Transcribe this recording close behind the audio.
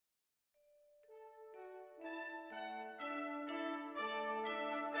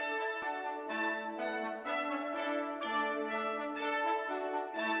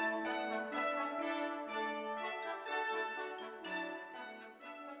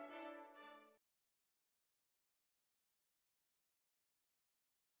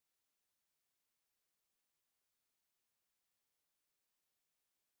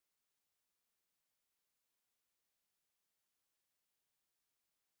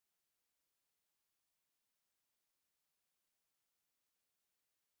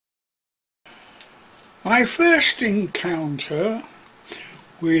My first encounter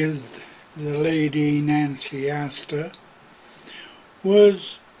with the Lady Nancy Astor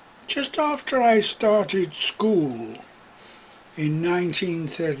was just after I started school in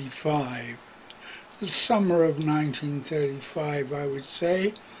 1935, the summer of 1935 I would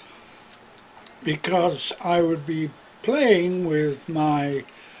say, because I would be playing with my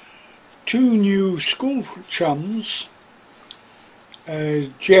two new school chums,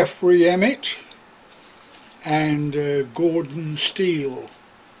 Jeffrey Emmett and Gordon Steele,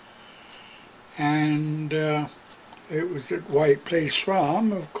 and it was at White Place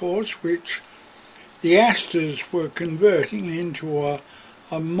Farm, of course, which the Astors were converting into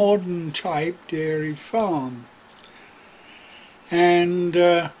a modern type dairy farm. And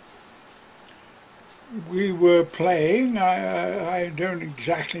we were playing. I don't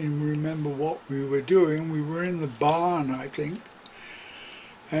exactly remember what we were doing. We were in the barn, I think,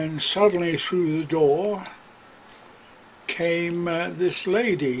 and suddenly through the door came this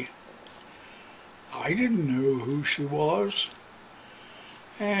lady. I didn't know who she was,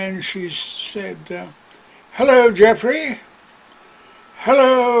 and she said, "Hello, Jeffrey.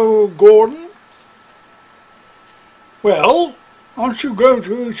 Hello, Gordon. Well, aren't you going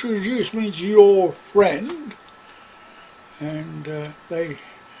to introduce me to your friend?" And they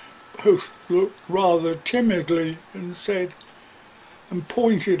both looked rather timidly and said, and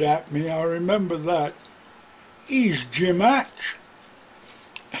pointed at me, I remember that, "He's Jim Hatch."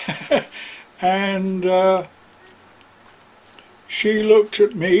 And she looked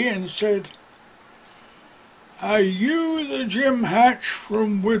at me and said, "Are you the Jim Hatch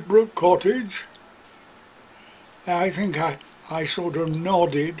from Woodbrook Cottage?" I think I sort of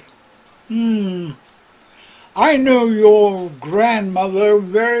nodded. "I know your grandmother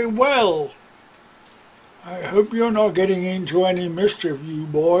very well. I hope you're not getting into any mischief, you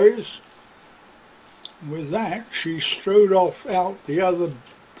boys." With that, she strode off out the other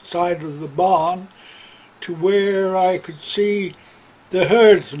side of the barn to where I could see the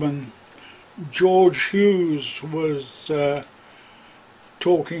herdsman, George Hughes, was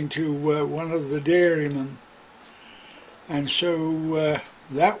talking to one of the dairymen. And so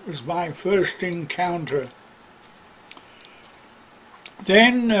that was my first encounter.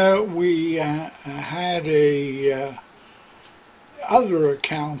 Then we had other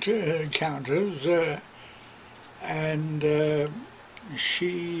encounters, and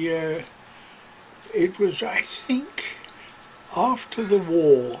she, it was, I think, after the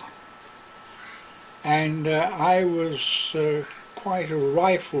war, and I was quite a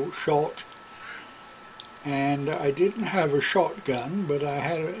rifle shot, and I didn't have a shotgun, but I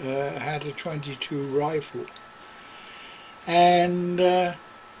had a .22 rifle. And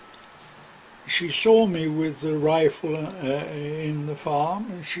she saw me with the rifle in the farm,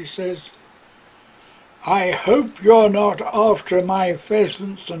 and she says, "I hope you're not after my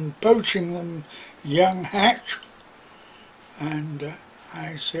pheasants and poaching them, young Hatch." And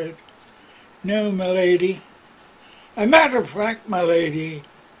I said, "No, my lady. A matter of fact, my lady,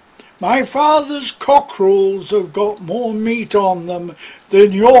 my father's cockerels have got more meat on them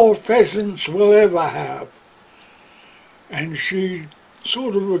than your pheasants will ever have." And she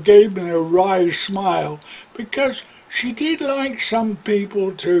sort of gave me a wry smile, because she did like some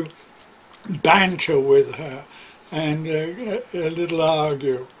people to banter with her and a little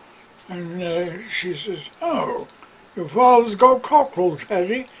argue. And she says, "Oh, your father's got cockerels, has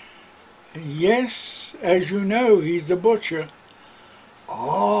he?" "Yes, as you know, he's the butcher."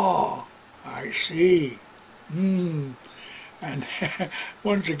 "Oh, I see. And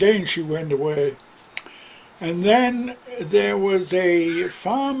once again she went away. And then there was a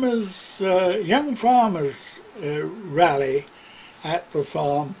young farmers rally at the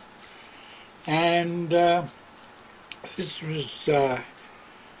farm, and this was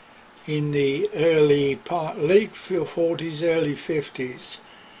in the late 40s, early 50s,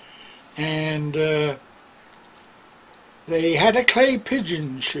 and they had a clay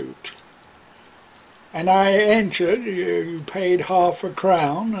pigeon shoot, and I entered. You paid half a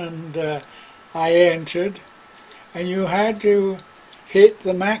crown, and I entered, and you had to hit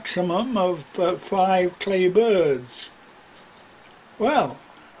the maximum of 5 clay birds. Well,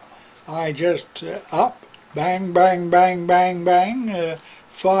 I just up, bang, bang, bang, bang, bang,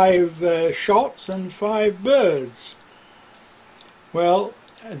 5 shots and 5 birds. Well,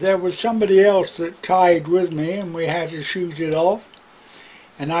 there was somebody else that tied with me, and we had to shoot it off,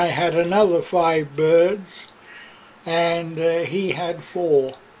 and I had another 5 birds, and he had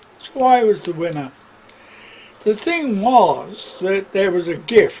 4. So I was the winner. The thing was that there was a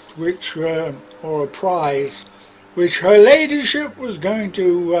gift, or a prize, which her ladyship was going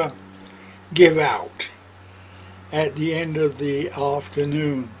to give out at the end of the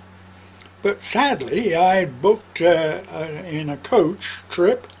afternoon. But sadly, I had booked in a coach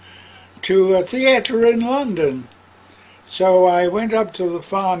trip to a theatre in London. So I went up to the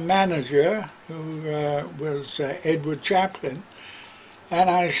farm manager, who was Edward Chaplin, and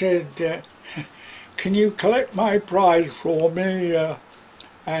I said, can you collect my prize for me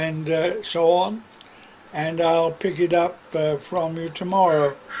and so on, and I'll pick it up from you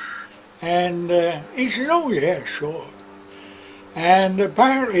tomorrow. And he said, oh yeah, sure. And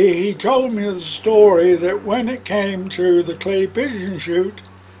apparently he told me the story that when it came to the clay pigeon shoot,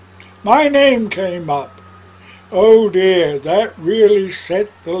 my name came up. Oh dear, that really set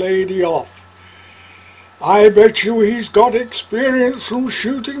the lady off. I bet you he's got experience from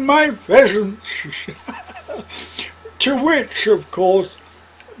shooting my pheasants. To which, of course,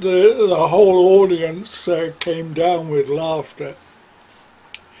 the whole audience came down with laughter.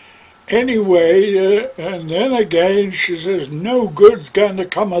 Anyway, and then again she says, no good's going to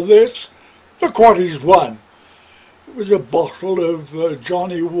come of this. Look what he's won. It was a bottle of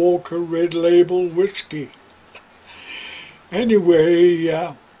Johnny Walker Red Label whiskey.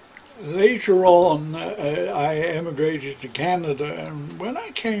 Anyway, later on I emigrated to Canada, and when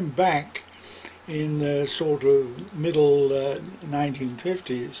I came back in the sort of middle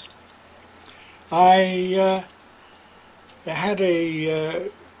 1950s, I had a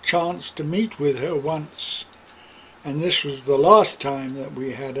chance to meet with her once, and this was the last time that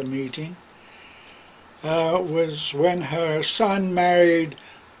we had a meeting, was when her son married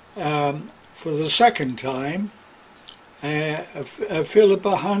for the second time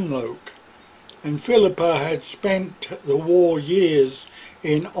Philippa Hunloke. And Philippa had spent the war years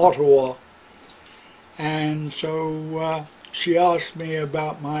in Ottawa, and so she asked me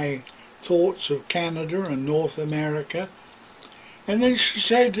about my thoughts of Canada and North America, and then she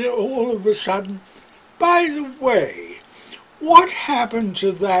said all of a sudden, by the way, what happened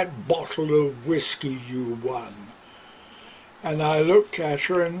to that bottle of whiskey you won? And I looked at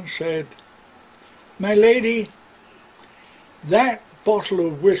her and said, my lady, that bottle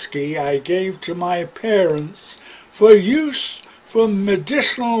of whiskey I gave to my parents for use for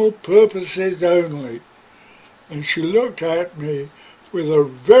medicinal purposes only. And she looked at me with a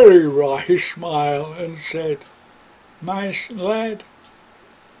very wry smile and said, my lad,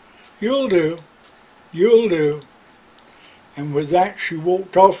 you'll do, you'll do. And with that she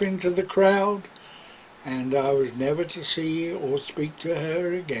walked off into the crowd, and I was never to see or speak to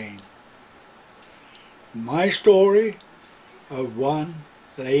her again. My story of one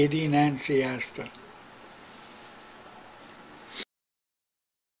Lady Nancy Astor.